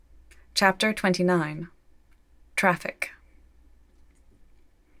Chapter 29. Traffic.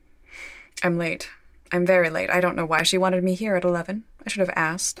 I'm late. I'm very late. I don't know why she wanted me here at 11. I should have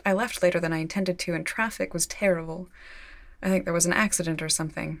asked. I left later than I intended to, and traffic was terrible. I think there was an accident or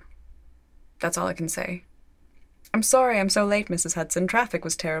something. That's all I can say. I'm sorry I'm so late, Mrs. Hudson. Traffic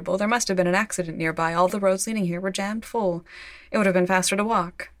was terrible. There must have been an accident nearby. All the roads leading here were jammed full. It would have been faster to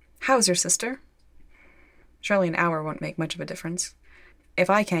walk. How's your sister? Surely an hour won't make much of a difference. If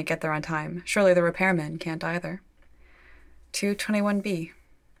I can't get there on time, surely the repairmen can't either. 221B.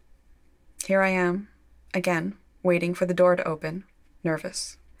 Here I am, again, waiting for the door to open,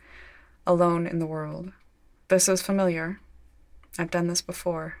 nervous. Alone in the world. This is familiar. I've done this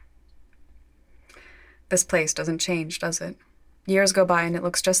before. This place doesn't change, does it? Years go by and it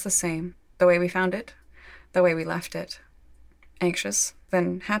looks just the same. The way we found it, the way we left it. Anxious,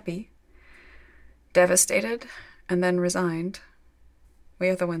 then happy. Devastated, and then resigned. We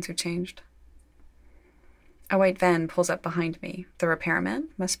are the ones who changed. A white van pulls up behind me. The repairman?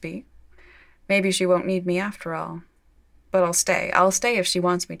 Must be. Maybe she won't need me after all. But I'll stay. I'll stay if she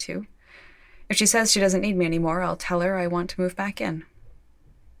wants me to. If she says she doesn't need me anymore, I'll tell her I want to move back in.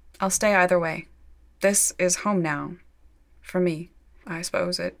 I'll stay either way. This is home now. For me. I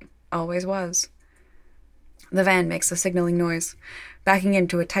suppose it always was. The van makes a signaling noise, backing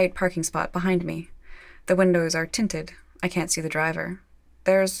into a tight parking spot behind me. The windows are tinted. I can't see the driver.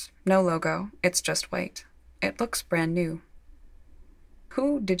 There's no logo. It's just white. It looks brand new.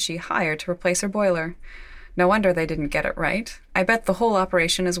 Who did she hire to replace her boiler? No wonder they didn't get it right. I bet the whole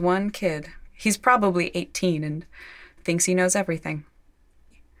operation is one kid. He's probably 18 and thinks he knows everything.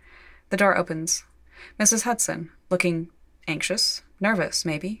 The door opens. Mrs. Hudson, looking anxious, nervous,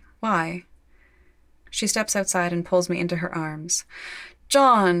 maybe. Why? She steps outside and pulls me into her arms.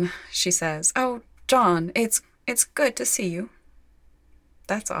 "John," she says. "Oh, John, it's good to see you."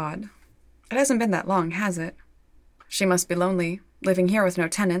 That's odd. It hasn't been that long, has it? She must be lonely, living here with no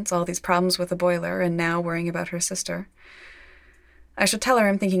tenants, all these problems with the boiler, and now worrying about her sister. I should tell her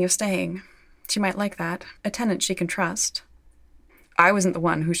I'm thinking of staying. She might like that. A tenant she can trust. I wasn't the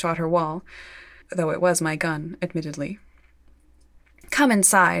one who shot her wall, though it was my gun, admittedly. "Come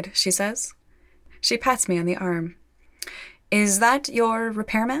inside," she says. She pats me on the arm. "Is that your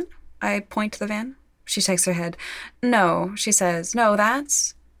repairman?" I point to the van. She shakes her head. "No," she says. "No,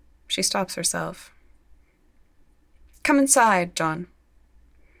 that's..." She stops herself. "Come inside, John."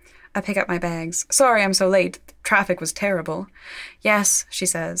 I pick up my bags. "Sorry I'm so late. The traffic was terrible." "Yes," she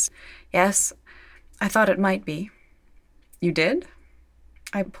says. "Yes, I thought it might be." "You did?"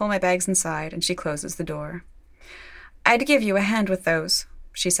 I pull my bags inside, and she closes the door. "I'd give you a hand with those,"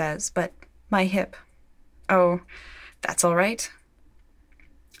 she says, "but my hip." "Oh, that's all right."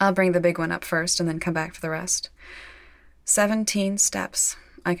 I'll bring the big one up first and then come back for the rest. 17 steps.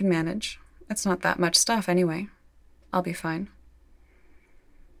 I can manage. It's not that much stuff anyway. I'll be fine.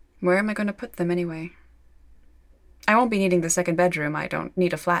 Where am I going to put them anyway? I won't be needing the second bedroom. I don't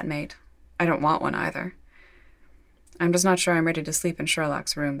need a flatmate. I don't want one either. I'm just not sure I'm ready to sleep in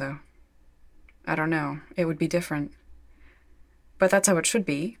Sherlock's room, though. I don't know. It would be different. But that's how it should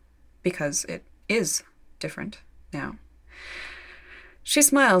be, because it is different now. She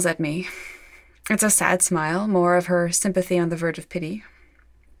smiles at me. It's a sad smile, more of her sympathy on the verge of pity.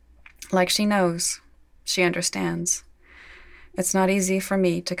 Like she knows. She understands. It's not easy for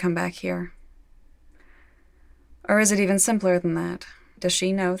me to come back here. Or is it even simpler than that? Does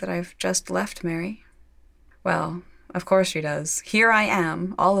she know that I've just left Mary? Well, of course she does. Here I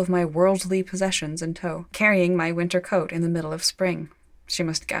am, all of my worldly possessions in tow, carrying my winter coat in the middle of spring. She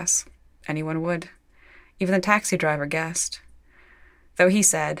must guess. Anyone would. Even the taxi driver guessed. Though he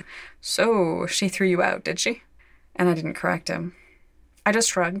said, "So, she threw you out, did she?" And I didn't correct him. I just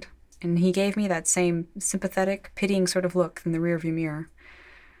shrugged, and he gave me that same sympathetic, pitying sort of look in the rearview mirror.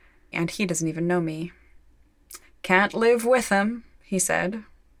 And he doesn't even know me. "Can't live with him," he said,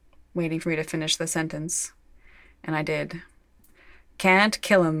 waiting for me to finish the sentence. And I did. "Can't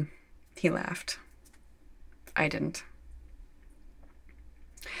kill him," he laughed. I didn't.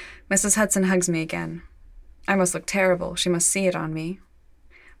 Mrs. Hudson hugs me again. I must look terrible. She must see it on me.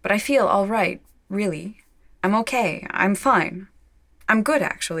 But I feel all right, really. I'm okay. I'm fine. I'm good,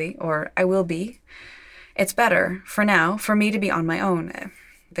 actually, or I will be. It's better, for now, for me to be on my own.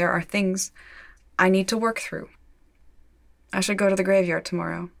 There are things I need to work through. I should go to the graveyard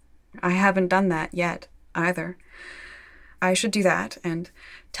tomorrow. I haven't done that yet, either. I should do that and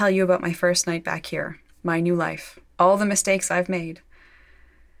tell you about my first night back here, my new life, all the mistakes I've made.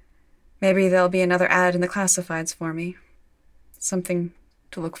 Maybe there'll be another ad in the classifieds for me. Something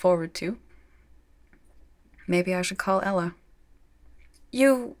to look forward to. Maybe I should call Ella.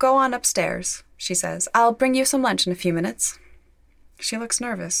 You go on upstairs, she says. I'll bring you some lunch in a few minutes. She looks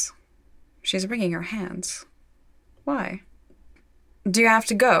nervous. She's wringing her hands. Why? Do you have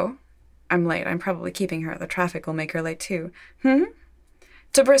to go? I'm late. I'm probably keeping her. The traffic will make her late too.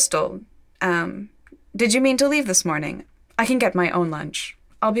 To Bristol. Did you mean to leave this morning? I can get my own lunch.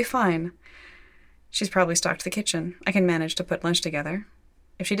 I'll be fine. She's probably stocked the kitchen. I can manage to put lunch together.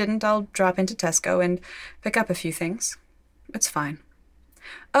 If she didn't, I'll drop into Tesco and pick up a few things. It's fine.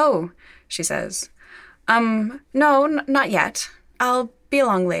 Oh, she says. No, not yet. I'll be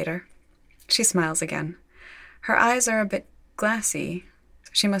along later. She smiles again. Her eyes are a bit glassy.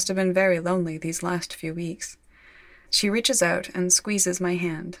 She must have been very lonely these last few weeks. She reaches out and squeezes my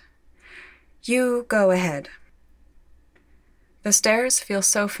hand. You go ahead. The stairs feel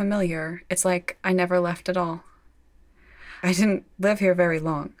so familiar, it's like I never left at all. I didn't live here very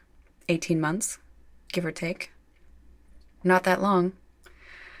long. 18 months, give or take. Not that long.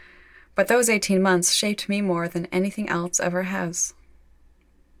 But those 18 months shaped me more than anything else ever has.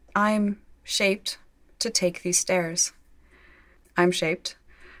 I'm shaped to take these stairs. I'm shaped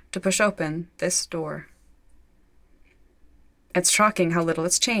to push open this door. It's shocking how little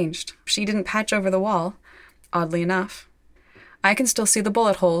it's changed. She didn't patch over the wall, oddly enough. I can still see the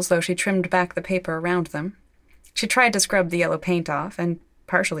bullet holes, though she trimmed back the paper around them. She tried to scrub the yellow paint off, and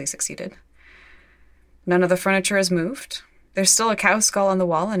partially succeeded. None of the furniture is moved. There's still a cow skull on the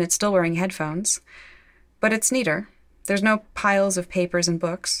wall, and it's still wearing headphones. But it's neater. There's no piles of papers and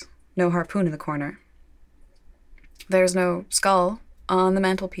books, no harpoon in the corner. There's no skull on the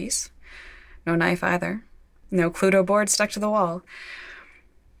mantelpiece, no knife either, no Cluedo board stuck to the wall.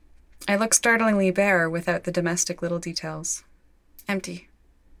 I look startlingly bare without the domestic little details. Empty.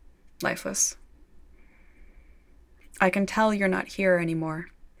 Lifeless. I can tell you're not here anymore,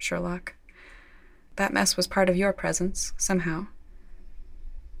 Sherlock. That mess was part of your presence, somehow.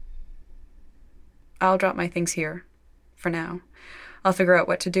 I'll drop my things here, for now. I'll figure out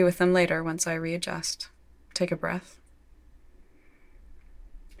what to do with them later once I readjust. Take a breath.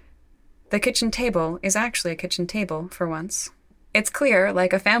 The kitchen table is actually a kitchen table, for once. It's clear,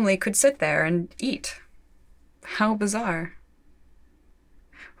 like a family could sit there and eat. How bizarre.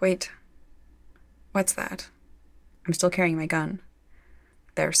 Wait. What's that? I'm still carrying my gun.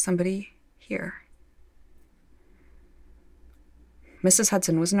 There's somebody here. Mrs.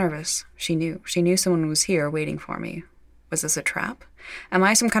 Hudson was nervous. She knew. She knew someone was here waiting for me. Was this a trap? Am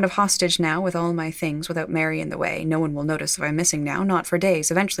I some kind of hostage now with all my things without Mary in the way? No one will notice if I'm missing now, not for days.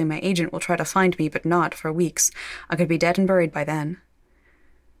 Eventually my agent will try to find me, but not for weeks. I could be dead and buried by then.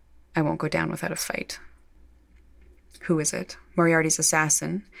 I won't go down without a fight. Who is it? Moriarty's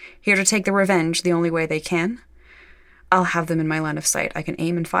assassin. Here to take the revenge the only way they can? I'll have them in my line of sight. I can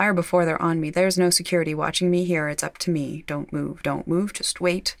aim and fire before they're on me. There's no security watching me here. It's up to me. Don't move. Just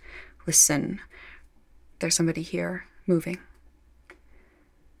wait. Listen. There's somebody here, moving.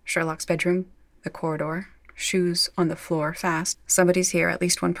 Sherlock's bedroom, the corridor, shoes on the floor, fast. Somebody's here, at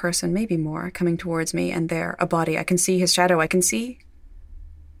least one person, maybe more, coming towards me, and there, a body. I can see his shadow. I can see...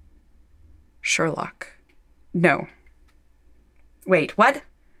 Sherlock. No. Wait, what?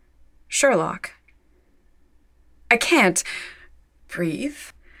 Sherlock. I can't breathe.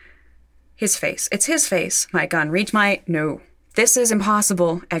 His face. It's his face. My gun. Reach my... No. This is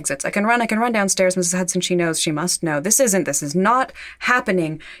impossible. Exits. I can run downstairs, Mrs. Hudson. She knows. She must know. This is not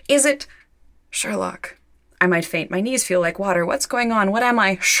happening. Is it? Sherlock. I might faint. My knees feel like water. What's going on? What am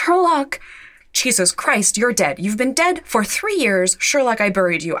I? Sherlock! Jesus Christ, you're dead. You've been dead for 3 years. Sherlock, I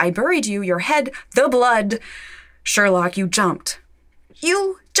buried you. Your head, the blood. Sherlock, you jumped.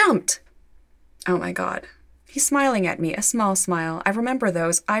 You jumped. Oh my God. He's smiling at me, a small smile. I remember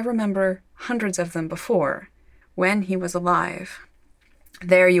those. I remember hundreds of them before, when he was alive.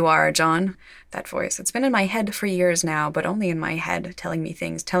 There you are, John. That voice. It's been in my head for years now, but only in my head, telling me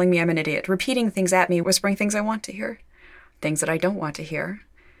things, telling me I'm an idiot, repeating things at me, whispering things I want to hear, things that I don't want to hear.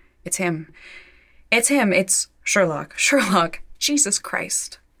 It's him. It's him. It's Sherlock. Sherlock. Jesus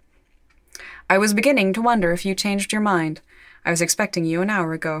Christ. I was beginning to wonder if you changed your mind. I was expecting you an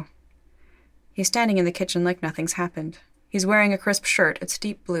hour ago. He's standing in the kitchen like nothing's happened. He's wearing a crisp shirt. It's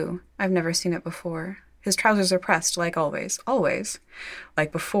deep blue. I've never seen it before. His trousers are pressed like always. Always.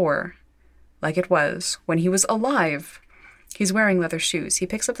 Like before. Like it was. When he was alive. He's wearing leather shoes. He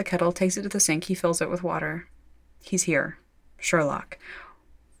picks up the kettle, takes it to the sink. He fills it with water. He's here. Sherlock.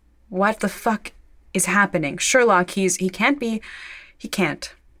 What the fuck is happening? Sherlock, he can't be... He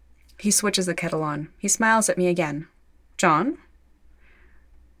can't. He switches the kettle on. He smiles at me again. John?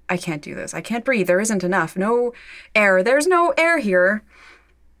 I can't do this. I can't breathe. There isn't enough. No air. There's no air here.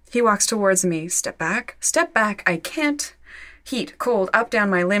 He walks towards me. Step back. Step back. I can't Heat, cold, up, down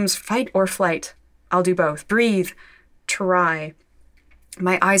my limbs, fight or flight. I'll do both. Breathe. Try.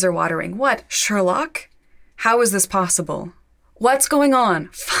 My eyes are watering. What? Sherlock? How is this possible? What's going on?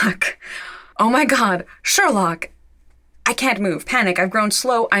 Fuck. Oh my god. Sherlock. I can't move. Panic. I've grown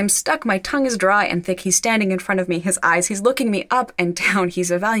slow. I'm stuck. My tongue is dry and thick. He's standing in front of me. His eyes. He's looking me up and down.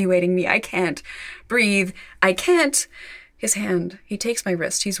 He's evaluating me. I can't breathe. I can't. His hand. He takes my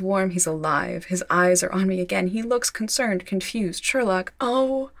wrist. He's warm. He's alive. His eyes are on me again. He looks concerned, confused. Sherlock.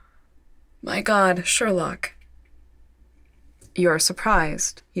 Oh my god. Sherlock. You're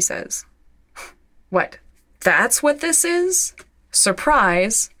surprised, he says. What? That's what this is?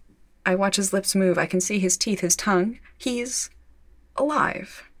 Surprise? I watch his lips move. I can see his teeth, his tongue. He's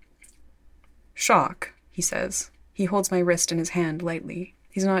alive. Shock, he says. He holds my wrist in his hand lightly.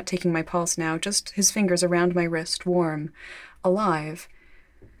 He's not taking my pulse now, just his fingers around my wrist, warm, alive.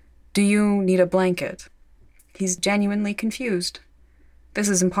 Do you need a blanket? He's genuinely confused. This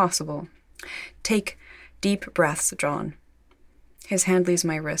is impossible. Take deep breaths, John. His hand leaves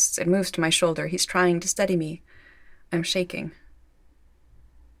my wrists. It moves to my shoulder. He's trying to steady me. I'm shaking.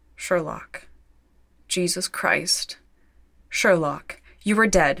 Sherlock. Jesus Christ. Sherlock, you were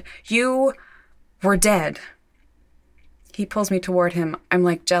dead. You were dead. He pulls me toward him. I'm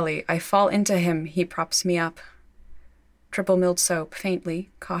like jelly. I fall into him. He props me up. Triple milled soap,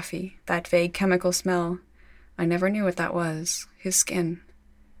 faintly, coffee, that vague chemical smell. I never knew what that was. His skin.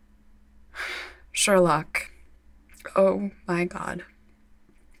 Sherlock. Oh my god.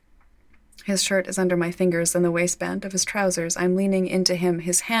 His shirt is under my fingers and the waistband of his trousers. I'm leaning into him.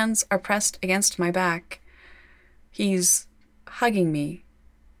 His hands are pressed against my back. He's hugging me.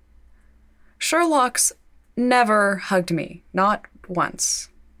 Sherlock's never hugged me. Not once.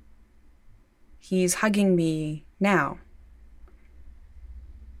 He's hugging me now.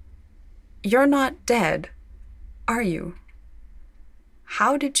 You're not dead, are you?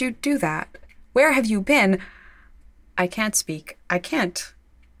 How did you do that? Where have you been? I can't speak. I can't.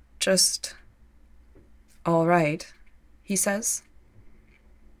 Just... All right, he says.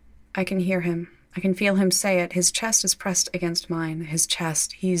 I can hear him. I can feel him say it. His chest is pressed against mine. His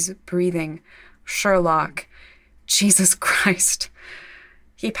chest. He's breathing. Sherlock. Jesus Christ.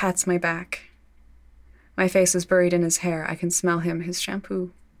 He pats my back. My face is buried in his hair. I can smell him, his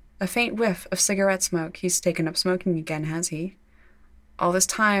shampoo. A faint whiff of cigarette smoke. He's taken up smoking again, has he? All this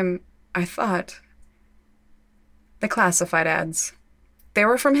time, I thought... The classified ads. They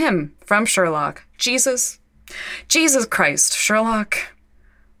were from him, from Sherlock. Jesus Christ, Sherlock.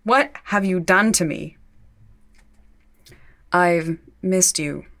 What have you done to me? I've missed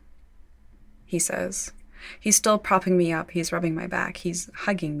you, he says. He's still propping me up. He's rubbing my back. He's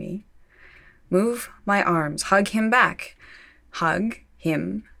hugging me. Move my arms. Hug him back. Hug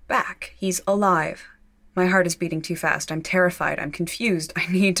him back. He's alive. My heart is beating too fast. I'm terrified. I'm confused. I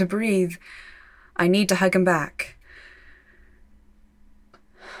need to breathe. I need to hug him back.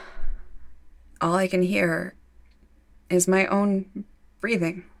 All I can hear is my own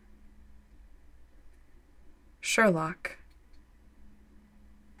breathing. Sherlock.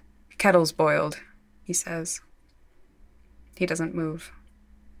 Kettle's boiled, he says. He doesn't move.